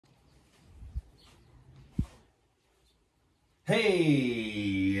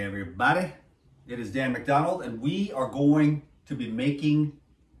Hey everybody, it is Dan McDonald and we are going to be making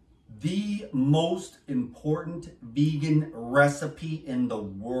the most important vegan recipe in the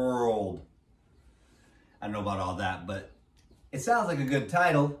world. I don't know about all that, but it sounds like a good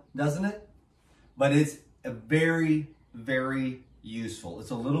title, doesn't it? But it's a very useful.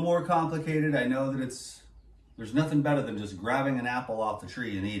 It's a little more complicated. I know that there's nothing better than just grabbing an apple off the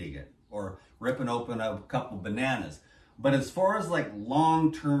tree and eating it or ripping open a couple bananas. But as far as like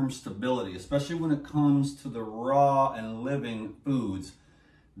long-term stability, especially when it comes to the raw and living foods,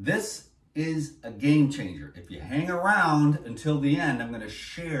 this is a game changer. If you hang around until the end, I'm going to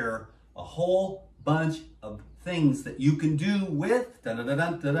share a whole bunch of things that you can do with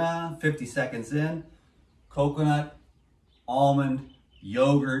 50 seconds in, coconut, almond,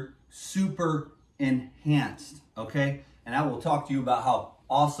 yogurt, super enhanced, okay? And I will talk to you about how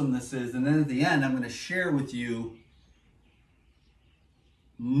awesome this is. And then at the end, I'm going to share with you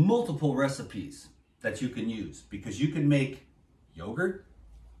multiple recipes that you can use, because you can make yogurt,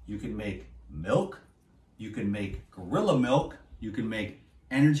 you can make milk, you can make gorilla milk, you can make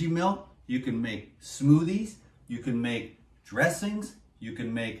energy milk, you can make smoothies, you can make dressings, you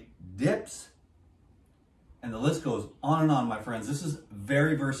can make dips, and the list goes on and on, my friends. This is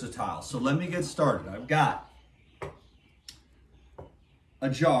very versatile. So let me get started. I've got a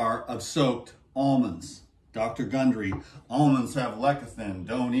jar of soaked almonds. Dr. Gundry, almonds have lecithin,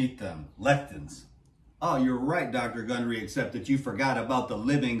 don't eat them. Lectins. Oh, you're right, Dr. Gundry, except that you forgot about the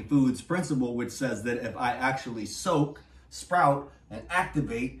living foods principle, which says that if I actually soak, sprout, and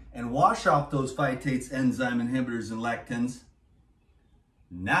activate and wash off those phytates, enzyme inhibitors, and lectins,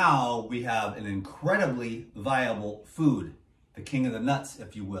 now we have an incredibly viable food, the king of the nuts,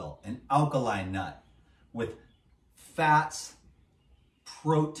 if you will, an alkaline nut with fats,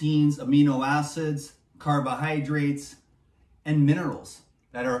 proteins, amino acids, carbohydrates, and minerals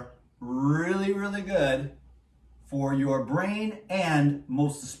that are really good for your brain, and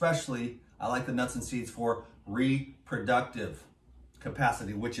most especially, I like the nuts and seeds for reproductive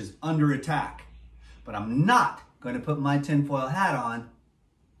capacity, which is under attack. But I'm not going to put my tinfoil hat on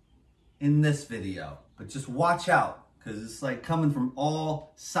in this video, but just watch out, because it's like coming from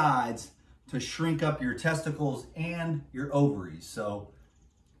all sides to shrink up your testicles and your ovaries. So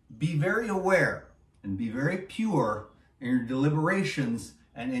be very aware and be very pure in your deliberations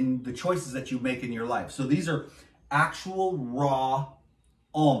and in the choices that you make in your life. So these are actual raw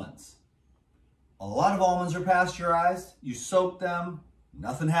almonds. A lot of almonds are pasteurized. You soak them,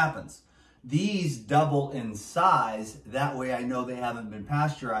 nothing happens. These double in size. That way I know they haven't been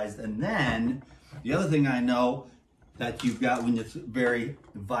pasteurized. And then the other thing I know that you've got when it's very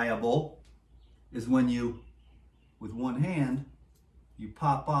viable is when you, with one hand, you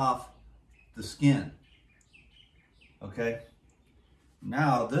pop off the skin. Okay,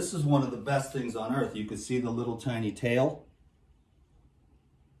 now this is one of the best things on earth. You can see the little tiny tail.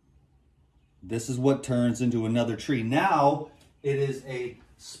 This is what turns into another tree. Now it is a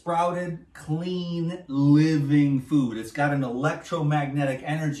sprouted, clean, living food. It's got an electromagnetic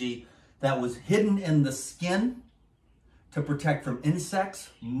energy that was hidden in the skin to protect from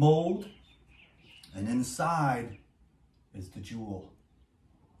insects, mold, and inside is the jewel,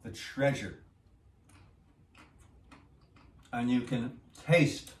 the treasure. And you can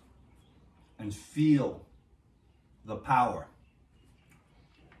taste and feel the power.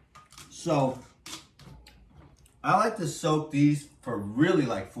 So I like to soak these for really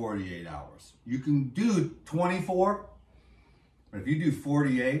like 48 hours. You can do 24, but if you do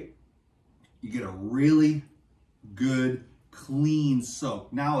 48, you get a really good, clean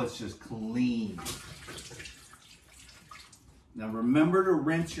soak. Now it's just clean. Now remember to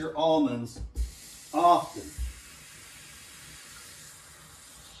rinse your almonds often.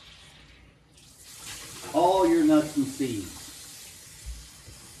 All your nuts and seeds.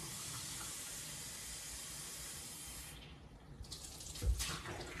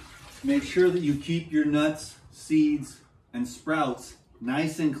 Make sure that you keep your nuts, seeds, and sprouts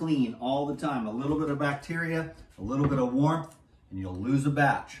nice and clean all the time. A little bit of bacteria, a little bit of warmth, and you'll lose a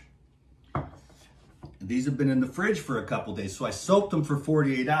batch. These have been in the fridge for a couple days, so I soaked them for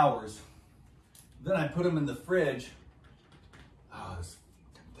 48 hours. Then I put them in the fridge. Oh, this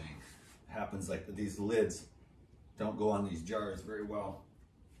thing happens like that. These lids don't go on these jars very well.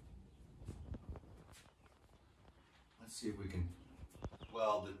 Let's see if we can,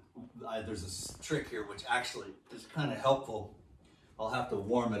 well, there's a trick here which actually is kind of helpful. I'll have to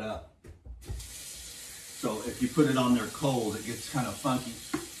warm it up. So if you put it on there cold, it gets kind of funky.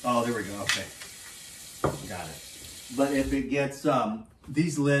 Oh, there we go, okay. Got it. But if it gets,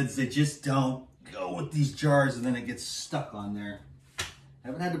 these lids, they just don't go with these jars and then it gets stuck on there. I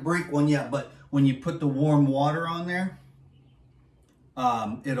haven't had to break one yet, but when you put the warm water on there,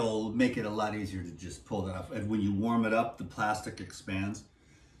 it'll make it a lot easier to just pull that off. And when you warm it up, the plastic expands.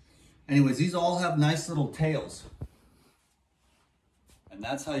 Anyways, these all have nice little tails. And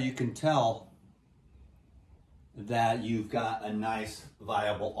that's how you can tell that you've got a nice,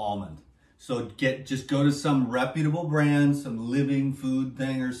 viable almond. So just go to some reputable brand, some living food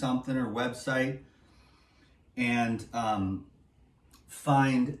thing or something, or website, and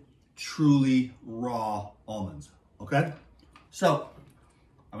find truly raw almonds, okay? So,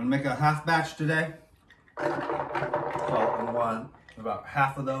 I'm gonna make a half batch today. So I'm gonna want about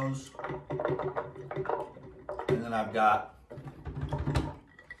half of those. And then I've got,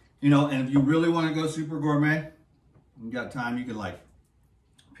 you know, and if you really wanna go super gourmet, you got time, you can like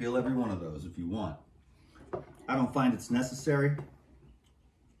peel every one of those if you want. I don't find it's necessary,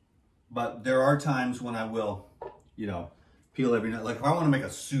 but there are times when I will, you know, peel every night. Like if I want to make a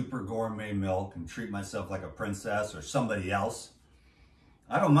super gourmet milk and treat myself like a princess or somebody else,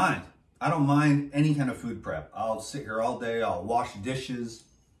 I don't mind. I don't mind any kind of food prep. I'll sit here all day, I'll wash dishes,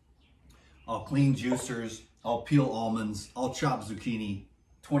 I'll clean juicers, I'll peel almonds, I'll chop zucchini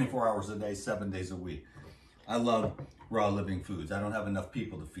 24 hours a day, 7 days a week. I love raw living foods. I don't have enough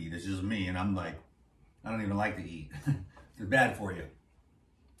people to feed. It's just me, and I'm like, I don't even like to eat. It's bad for you.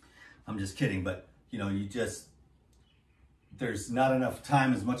 I'm just kidding, but you know, there's not enough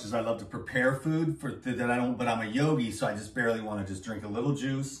time, as much as I love to prepare food but I'm a yogi, so I just barely want to just drink a little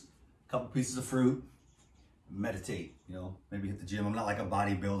juice, a couple pieces of fruit, meditate, you know, maybe hit the gym. I'm not like a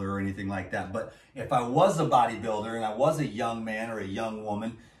bodybuilder or anything like that, but if I was a bodybuilder and I was a young man or a young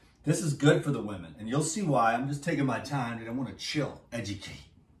woman, this is good for the women, and you'll see why. I'm just taking my time, and I want to chill, educate,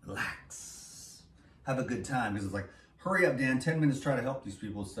 relax, have a good time, because it's like, hurry up, Dan, 10 minutes, try to help these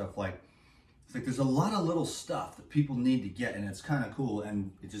people and stuff. Like, it's like there's a lot of little stuff that people need to get, and it's kind of cool,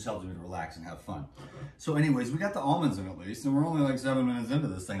 and it just helps me to relax and have fun. So anyways, we got the almonds in at least, and we're only like 7 minutes into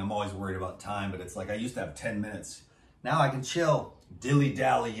this thing. I'm always worried about time, but it's like I used to have 10 minutes. Now I can chill.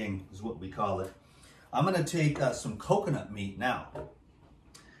 Dilly-dallying is what we call it. I'm going to take some coconut meat now.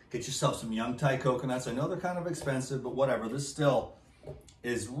 Get yourself some young Thai coconuts. I know they're kind of expensive, but whatever. This still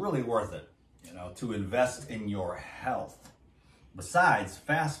is really worth it, you know, to invest in your health. Besides,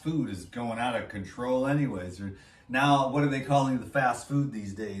 fast food is going out of control anyways. Now, what are they calling the fast food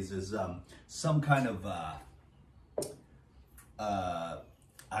these days? Is some kind of, I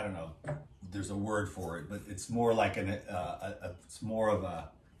don't know, there's a word for it, but it's more like it's more of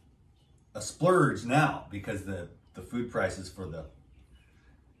a splurge now, because the food prices for the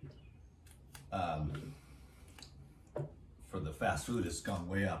fast food has gone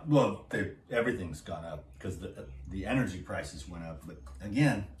way up. Well, everything's gone up because the energy prices went up. But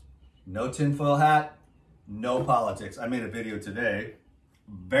again, no tinfoil hat, no politics. I made a video today,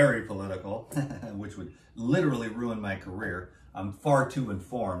 very political, which would literally ruin my career. I'm far too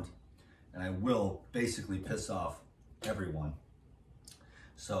informed, and I will basically piss off everyone.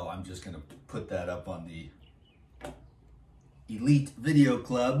 So I'm just gonna put that up on the Elite Video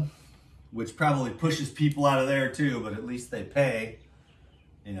Club, which probably pushes people out of there too, but at least they pay,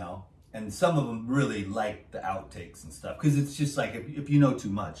 you know. And some of them really like the outtakes and stuff, because it's just like, if you know too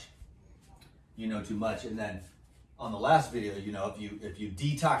much, you know too much. And then on the last video, you know, if you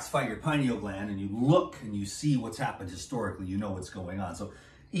detoxify your pineal gland and you look and you see what's happened historically, you know what's going on. So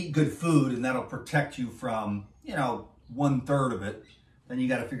eat good food, and that'll protect you from, you know, 1/3 of it. Then you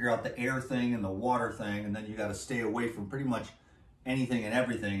got to figure out the air thing and the water thing, and then you got to stay away from pretty much anything and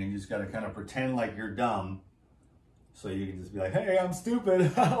everything, and you just got to kind of pretend like you're dumb, so you can just be like, hey, I'm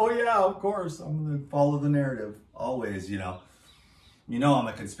stupid. Oh yeah, of course, I'm gonna follow the narrative always, you know. You know I'm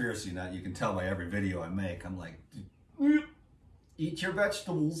a conspiracy nut. You can tell by every video I make. I'm like, eat your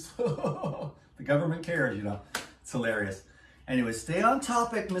vegetables. The government cares, you know. It's hilarious. Anyway, stay on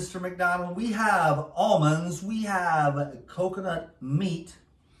topic, Mr. McDonald. We have almonds, we have coconut meat,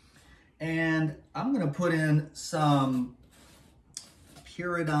 and I'm gonna put in some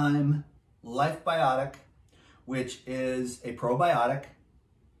Paradigm Life Biotic, which is a probiotic,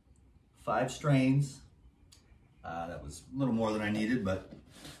 5 strains. That was a little more than I needed, but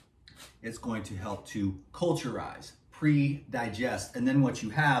it's going to help to culturize, pre-digest. And then what you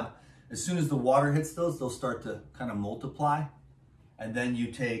have, as soon as the water hits those, they'll start to kind of multiply. And then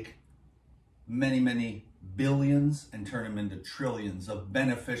you take many, many billions and turn them into trillions of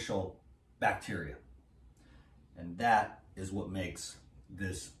beneficial bacteria. And that is what makes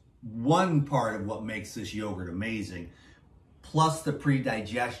this, one part of what makes this yogurt amazing, plus the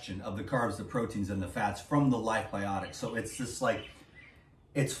pre-digestion of the carbs, the proteins, and the fats from the Life Biotic. So it's just like,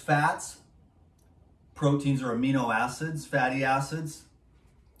 it's fats proteins or amino acids, fatty acids,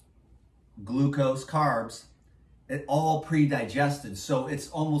 glucose, carbs, it all pre-digested. So it's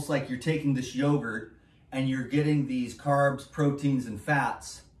almost like you're taking this yogurt and you're getting these carbs, proteins, and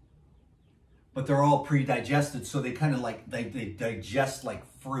fats, but they're all pre-digested. So they kind of like, they digest like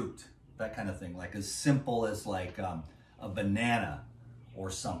fruit, that kind of thing, like as simple as like a banana or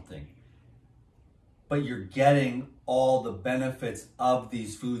something. But you're getting all the benefits of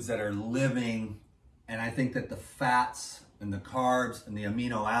these foods that are living. And I think that the fats and the carbs and the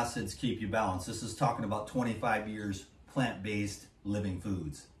amino acids keep you balanced. This is talking about 25 years plant-based living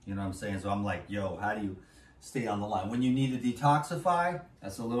foods. You know what I'm saying? So I'm like, yo, how do you stay on the line? When you need to detoxify,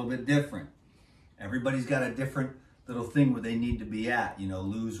 that's a little bit different. Everybody's got a different little thing where they need to be at, you know,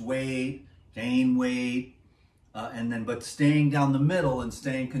 lose weight, gain weight, but staying down the middle and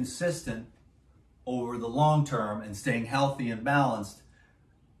staying consistent over the long term and staying healthy and balanced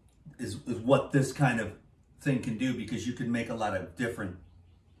is what this kind of thing can do, because you can make a lot of different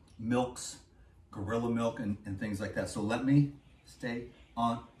milks, gorilla milk and things like that. So let me stay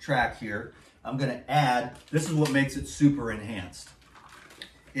on track here. I'm going to add, this is what makes it super enhanced,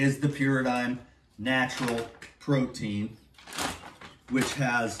 is the Pyridine Natural Protein, which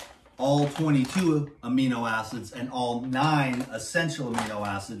has all 22 amino acids and all 9 essential amino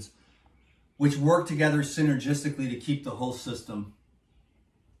acids, which work together synergistically to keep the whole system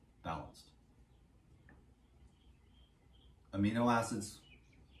balanced. Amino acids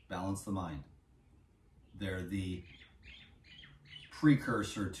balance the mind. They're the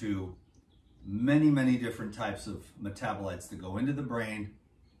precursor to many, many different types of metabolites that go into the brain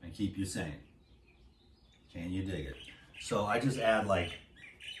and keep you sane. Can you dig it? So I just add like,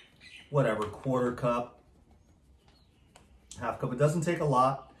 whatever, quarter cup, half cup. It doesn't take a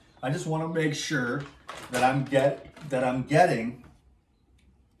lot. I just want to make sure that I'm getting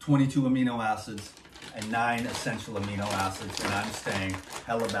 22 amino acids and 9 essential amino acids, and I'm staying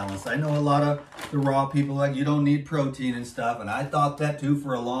hella balanced. I know a lot of the raw people like, you don't need protein and stuff, and I thought that too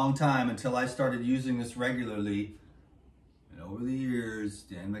for a long time until I started using this regularly. And over the years,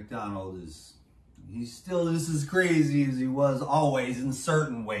 Dan McDonald he's still just as crazy as he was always in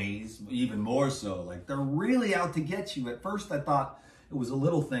certain ways, even more so. Like, they're really out to get you. At first I thought it was a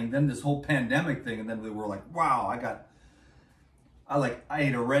little thing, then this whole pandemic thing, and then we were like, wow, I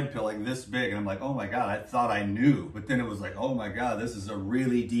ate a red pill like this big, and I'm like, oh my God, I thought I knew. But then it was like, oh my God, this is a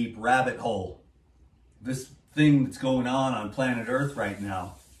really deep rabbit hole. This thing that's going on planet Earth right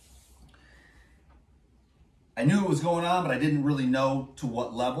now. I knew it was going on, but I didn't really know to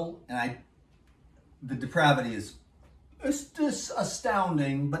what level. And the depravity is just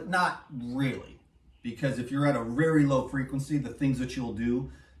astounding, but not really. Because if you're at a very low frequency, the things that you'll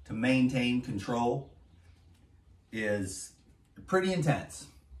do to maintain control is pretty intense.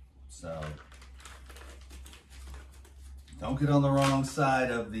 So don't get on the wrong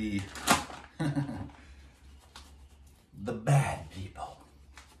side of the the bad people.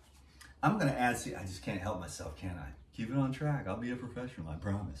 I'm gonna add, see, I just can't help myself, can I? Keep it on track. I'll be a professional, I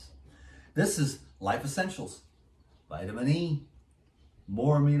promise. This is Life Essentials, vitamin E,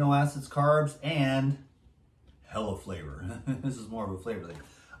 more amino acids, carbs, and hella flavor. This is more of a flavor thing.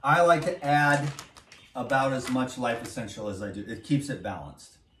 I like to add about as much Life Essential as I do. It keeps it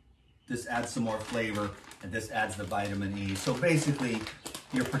balanced. This adds some more flavor, and this adds the vitamin E. So basically,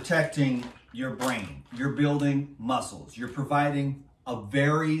 you're protecting your brain. You're building muscles. You're providing a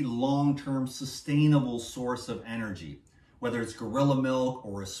very long-term sustainable source of energy, whether it's gorilla milk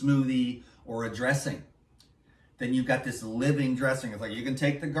or a smoothie or a dressing. Then you've got this living dressing. It's like you can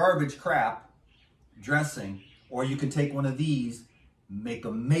take the garbage crap dressing, or you can take one of these, make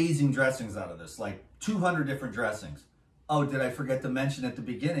amazing dressings out of this, like 200 different dressings. Oh, did I forget to mention at the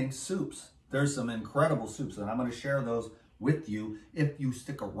beginning, soups. There's some incredible soups, and I'm going to share those with you if you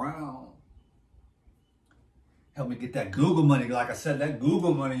stick around. Help me get that Google money. Like I said, that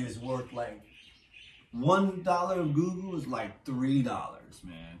Google money is worth like $1 of Google is like $3,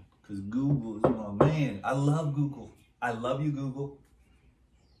 man. Because Google is my man. I love Google. I love you, Google.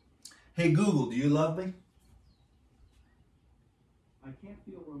 Hey, Google, do you love me? I can't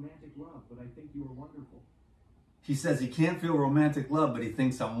feel romantic love, but I think you are wonderful. He says he can't feel romantic love, but he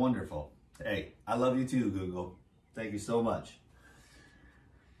thinks I'm wonderful. Hey, I love you too, Google. Thank you so much.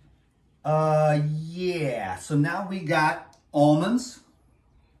 Yeah, so now we got almonds,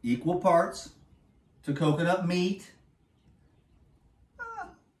 equal parts to coconut meat,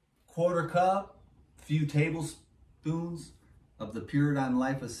 quarter cup, few tablespoons of the Pyridine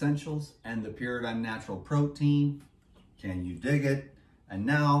Life Essentials and the Pyridine Natural Protein. Can you dig it? And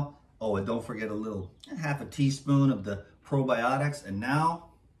now, oh, and don't forget half a teaspoon of the probiotics. And now,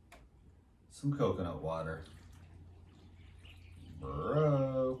 some coconut water.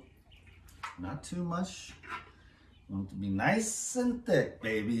 Bro. Not too much. Want it to be nice and thick,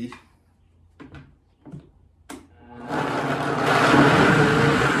 baby.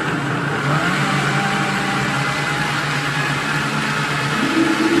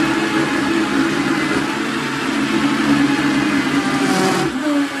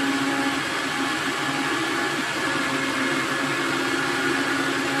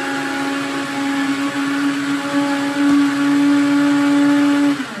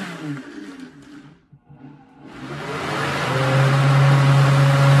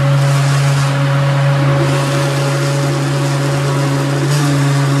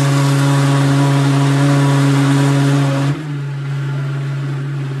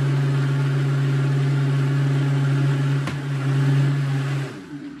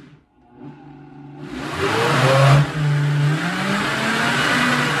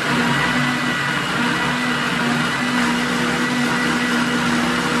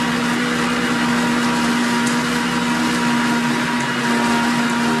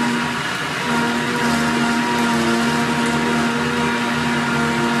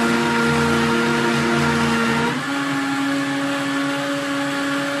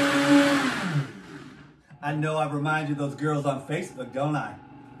 I know I remind you of those girls on Facebook, don't I?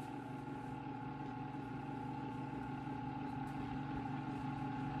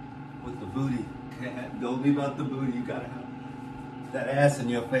 With the booty. Don't leave out the booty. You gotta have that ass in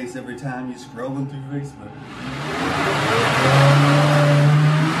your face every time you're scrolling through Facebook.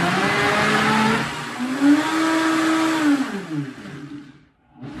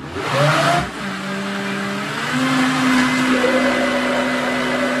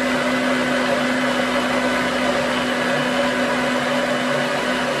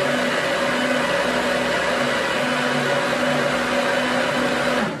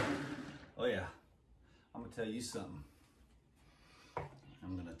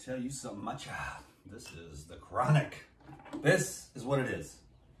 Tell you something, my child. This is the chronic. This is what it is.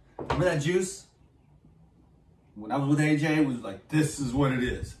 Remember that juice? When I was with AJ, it was like, this is what it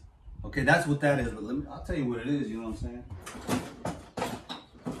is. Okay, that's what that is, but I'll tell you what it is, you know what I'm saying?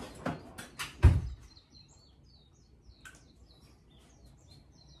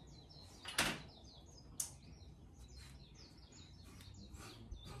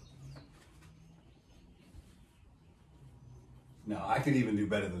 No, I could even do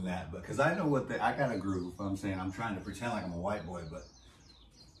better than that, because I know what I got a groove. I'm saying I'm trying to pretend like I'm a white boy, but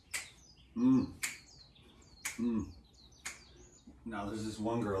Now there's this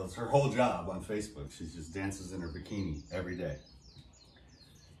one girl. It's her whole job on Facebook. She just dances in her bikini every day.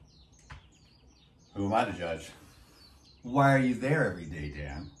 Who am I to judge? Why are you there every day,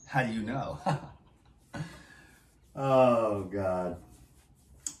 Dan? How do you know? Oh God.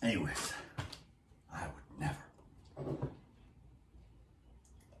 Anyways, I would never.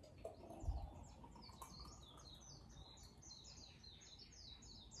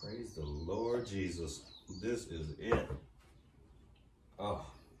 Praise the Lord Jesus. This is it. Oh,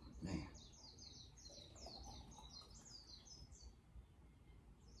 man.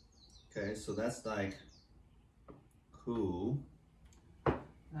 Okay, so that's like cool.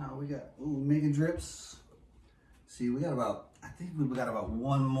 Now we got, making drips. See, we got about, I think we got about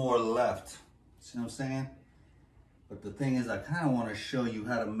one more left. See what I'm saying? But the thing is, I kind of want to show you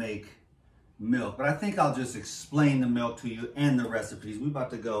how to make milk, but I think I'll just explain the milk to you and the recipes. We're about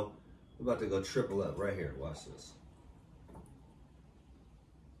to go triple up right here. Watch this.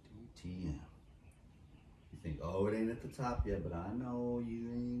 DTM. You think, oh, it ain't at the top yet, but I know you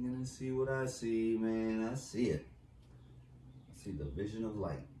ain't gonna see what I see, man. I see it. I see the vision of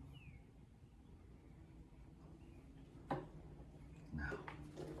light. Now,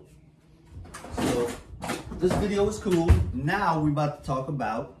 so this video is cool. Now we're about to talk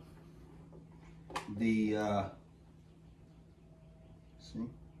about the see,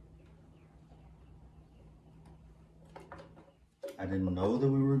 I didn't know that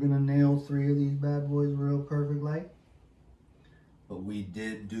we were gonna nail 3 of these bad boys real perfect like, but we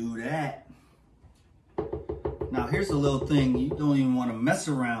did do that. Now here's a little thing you don't even want to mess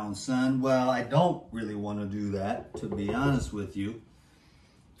around, son. Well, I don't really want to do that, to be honest with you,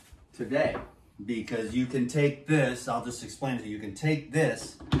 today, because you can take this, I'll just explain it to you. You can take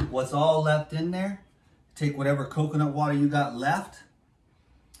this, what's all left in there, take whatever coconut water you got left,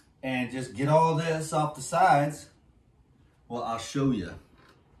 and just get all this off the sides. Well, I'll show you.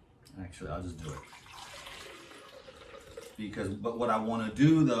 Actually, I'll just do it. But what I want to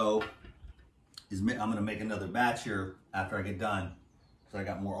do though, is I'm going to make another batch here after I get done. So I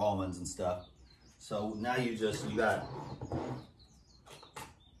got more almonds and stuff. So now you got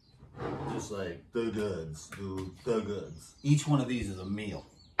just like the goods, dude, the goods. Each one of these is a meal.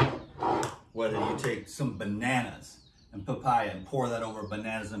 Whether you take some bananas and papaya and pour that over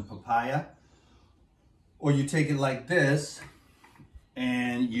bananas and papaya, or you take it like this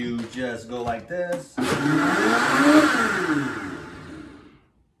and you just go like this. Get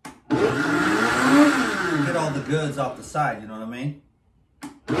all the goods off the side, you know what I mean?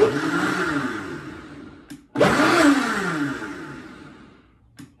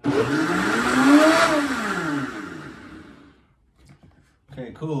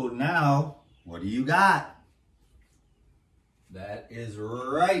 Okay, cool. Now, what do you got? That is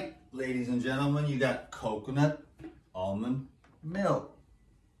right, ladies and gentlemen. You got coconut almond milk.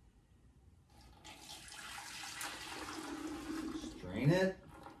 Strain it.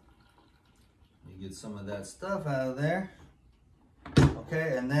 You get some of that stuff out of there.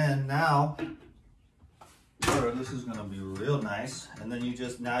 Okay, and then now, this is gonna be real nice. And then you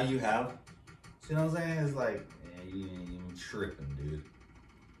just, now you have, see what I'm saying? It's like, yeah, you ain't even tripping, dude.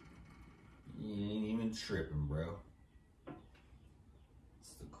 You ain't even tripping, bro.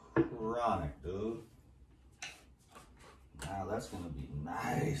 It's the chronic, dude. Now that's gonna be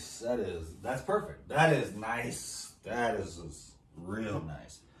nice. That's perfect. That is nice. That is just real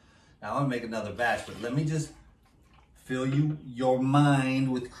nice. Now I'm gonna make another batch, but let me just fill your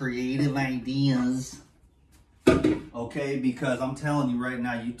mind with creative ideas. Okay, because I'm telling you right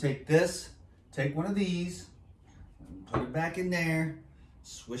now, you take this, take one of these, put it back in there,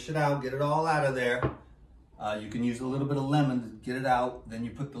 swish it out, get it all out of there. You can use a little bit of lemon to get it out. Then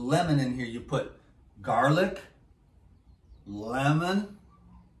you put the lemon in here. You put garlic, lemon,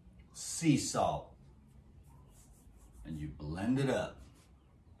 sea salt, and you blend it up.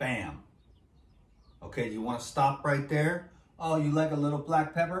 Bam. Okay, you want to stop right there? Oh, you like a little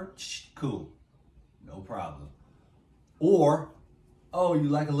black pepper? Cool, no problem. Or, oh, you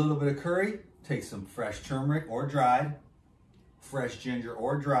like a little bit of curry? Take some fresh turmeric or dried, fresh ginger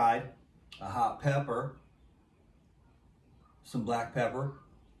or dried, a hot pepper, some black pepper.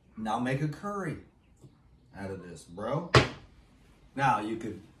 Now make a curry out of this, bro. Now you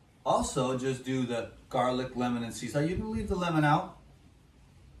could also just do the garlic, lemon, and sea salt. You can leave the lemon out.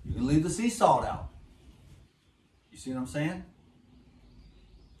 You can leave the sea salt out. You see what I'm saying?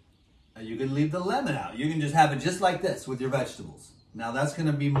 You can leave the lemon out. You can just have it just like this with your vegetables. Now that's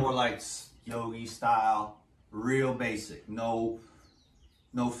gonna be more like yogi style, real basic, no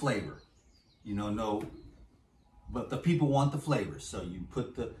flavor. You know, no, but the people want the flavor. So you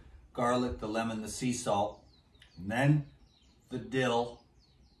put the garlic, the lemon, the sea salt, and then the dill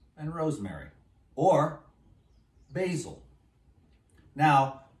and rosemary or basil.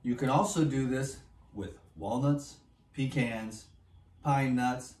 Now, you can also do this with walnuts, pecans, pine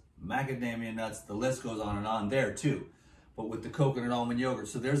nuts, macadamia nuts. The list goes on and on there too, but with the coconut almond yogurt.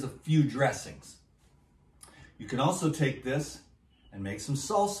 So there's a few dressings. You can also take this and make some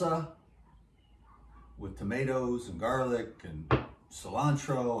salsa with tomatoes and garlic and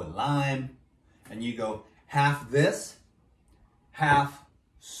cilantro and lime. And you go half this, half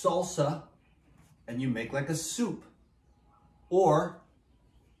salsa, and you make like a soup. Or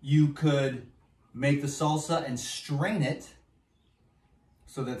you could make the salsa and strain it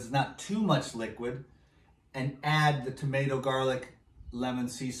so that it's not too much liquid, and add the tomato, garlic, lemon,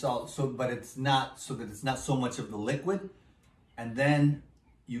 sea salt, but it's not so much of the liquid. And then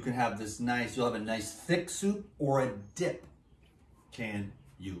you can have this nice, you'll have a nice thick soup or a dip. Can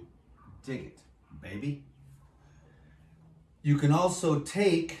you dig it, baby? You can also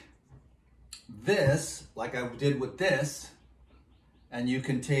take this, like I did with this, and you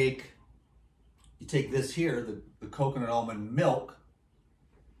take this here, the coconut almond milk,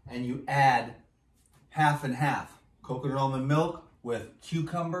 and you add half and half. Coconut almond milk with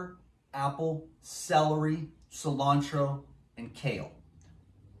cucumber, apple, celery, cilantro, and kale.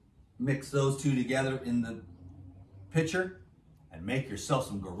 Mix those two together in the pitcher and make yourself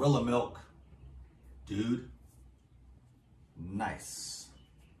some gorilla milk. Dude, nice.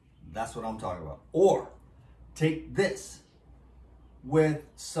 That's what I'm talking about. Or take this with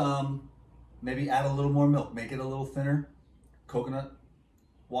some, maybe add a little more milk, make it a little thinner, coconut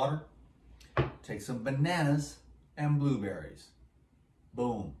water. Take some bananas and blueberries.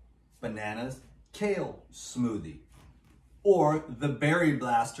 Boom, bananas, kale smoothie. Or the berry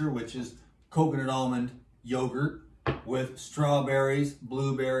blaster, which is coconut almond yogurt with strawberries,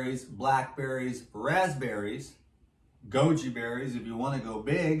 blueberries, blackberries, raspberries, goji berries if you want to go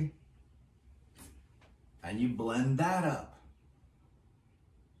big, and you blend that up.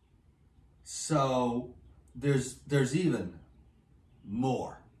 So there's even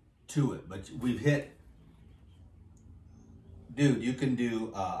more to it, but we've hit dude, you can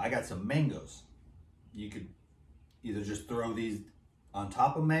do, I got some mangoes. You could either just throw these on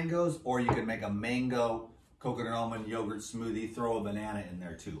top of mangoes, or you can make a mango coconut almond yogurt smoothie, throw a banana in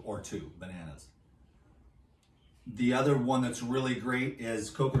there too, or 2 bananas. The other one that's really great is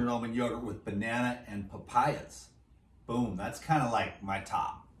coconut almond yogurt with banana and papayas. Boom, that's kind of like my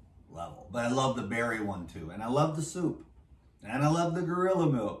top level. But I love the berry one too, and I love the soup, and I love the gorilla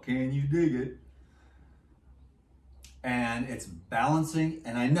milk. Can you dig it? And it's balancing,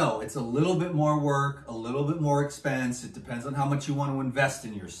 and I know it's a little bit more work, a little bit more expense. It depends on how much you want to invest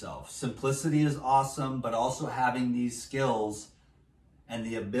in yourself. Simplicity is awesome, but also having these skills and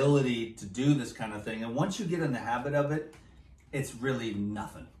the ability to do this kind of thing. And once you get in the habit of it, it's really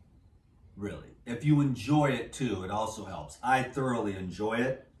nothing, really. If you enjoy it too, it also helps. I thoroughly enjoy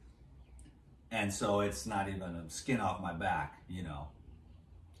it. And so it's not even a skin off my back, you know.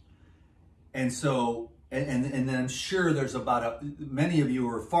 And so, and then I'm sure there's many of you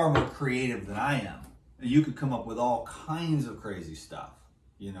are far more creative than I am. You could come up with all kinds of crazy stuff,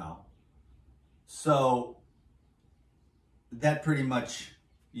 you know. So that pretty much,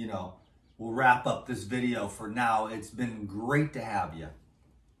 you know, will wrap up this video for now. It's been great to have you.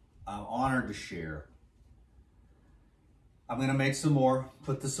 I'm honored to share. I'm gonna make some more,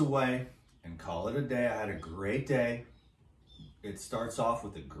 put this away, and call it a day. I had a great day. It starts off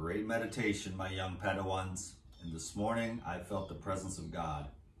with a great meditation, my young Padawans. And this morning, I felt the presence of God.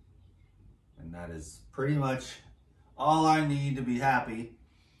 And that is pretty much all I need to be happy.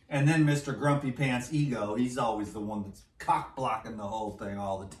 And then Mr. Grumpy Pants Ego, he's always the one that's cock blocking the whole thing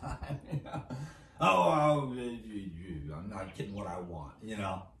all the time. You know? Oh, I'm not getting what I want. You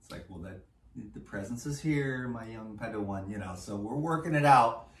know, it's like, well, the presence is here, my young Padawan. You know, so we're working it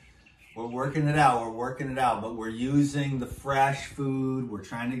out. We're working it out, but we're using the fresh food. We're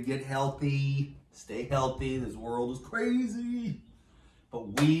trying to get healthy, stay healthy. This world is crazy,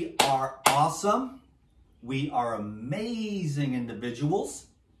 but we are awesome. We are amazing individuals.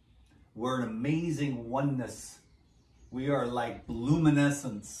 We're an amazing oneness. We are like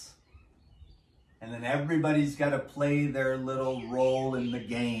luminescence. And then everybody's got to play their little role in the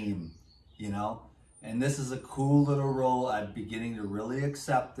game, you know? And this is a cool little role. I'm beginning to really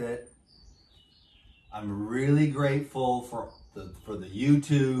accept it. I'm really grateful for the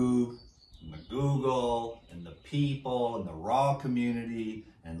YouTube, and the Google, and the people, and the Raw community,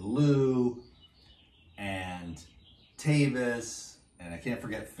 and Lou, and Tavis, and I can't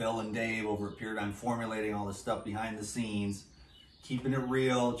forget Phil and Dave over at Paradigm, formulating all this stuff behind the scenes, keeping it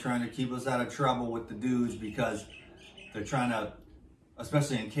real, trying to keep us out of trouble with the dudes, because they're trying to,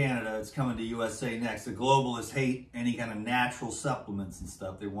 especially in Canada, it's coming to USA next. The globalists hate any kind of natural supplements and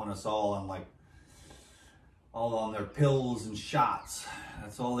stuff. They want us all on all on their pills and shots.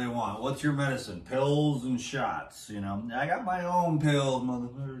 That's all they want. What's your medicine? Pills and shots, you know. I got my own pills,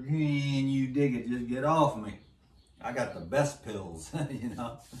 motherfucker. Can you dig it? Just get off me. I got the best pills, you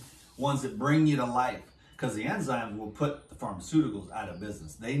know. Ones that bring you to life. Because the enzymes will put the pharmaceuticals out of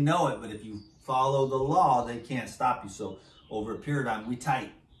business. They know it, but if you follow the law, they can't stop you. So over at Paradigm, we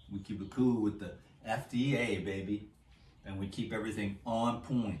tight. We keep it cool with the FDA, baby. And we keep everything on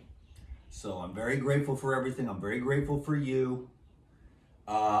point. So I'm very grateful for everything. I'm very grateful for you.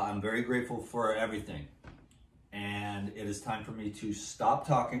 I'm very grateful for everything. And it is time for me to stop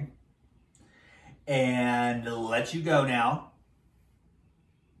talking and let you go now.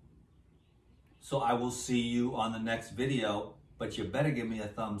 So I will see you on the next video, but you better give me a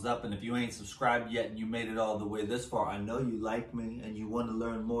thumbs up. And if you ain't subscribed yet and you made it all the way this far, I know you like me and you want to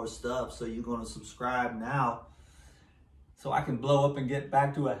learn more stuff. So you're going to subscribe now, so I can blow up and get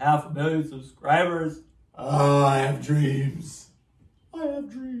back to 500,000 subscribers. Oh, I have dreams. I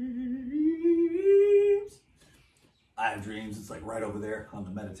have dreams. I have dreams. It's like right over there on the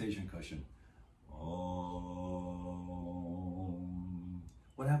meditation cushion. Oh.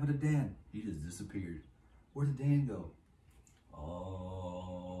 What happened to Dan? He just disappeared. Where did Dan go?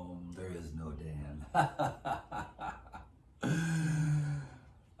 Oh, there is no Dan.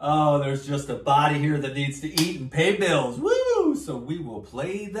 Oh, there's just a body here that needs to eat and pay bills. Woo! So we will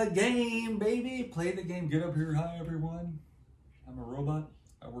play the game, baby. Play the game. Get up here. Hi, everyone. I'm a robot.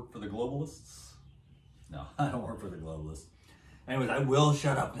 I work for the globalists. No, I don't work for the globalists. Anyways, I will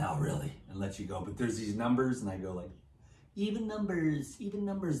shut up now, really, and let you go. But there's these numbers, and I go like, even numbers, even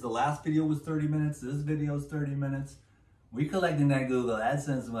numbers. The last video was 30 minutes. This video is 30 minutes. We collecting that Google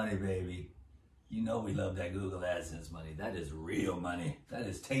AdSense money, baby. You know we love that Google AdSense money. That is real money. That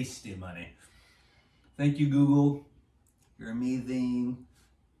is tasty money. Thank you, Google. You're amazing.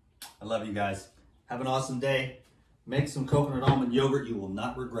 I love you guys. Have an awesome day. Make some coconut almond yogurt. You will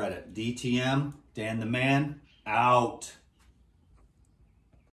not regret it. DTM, Dan the Man, out.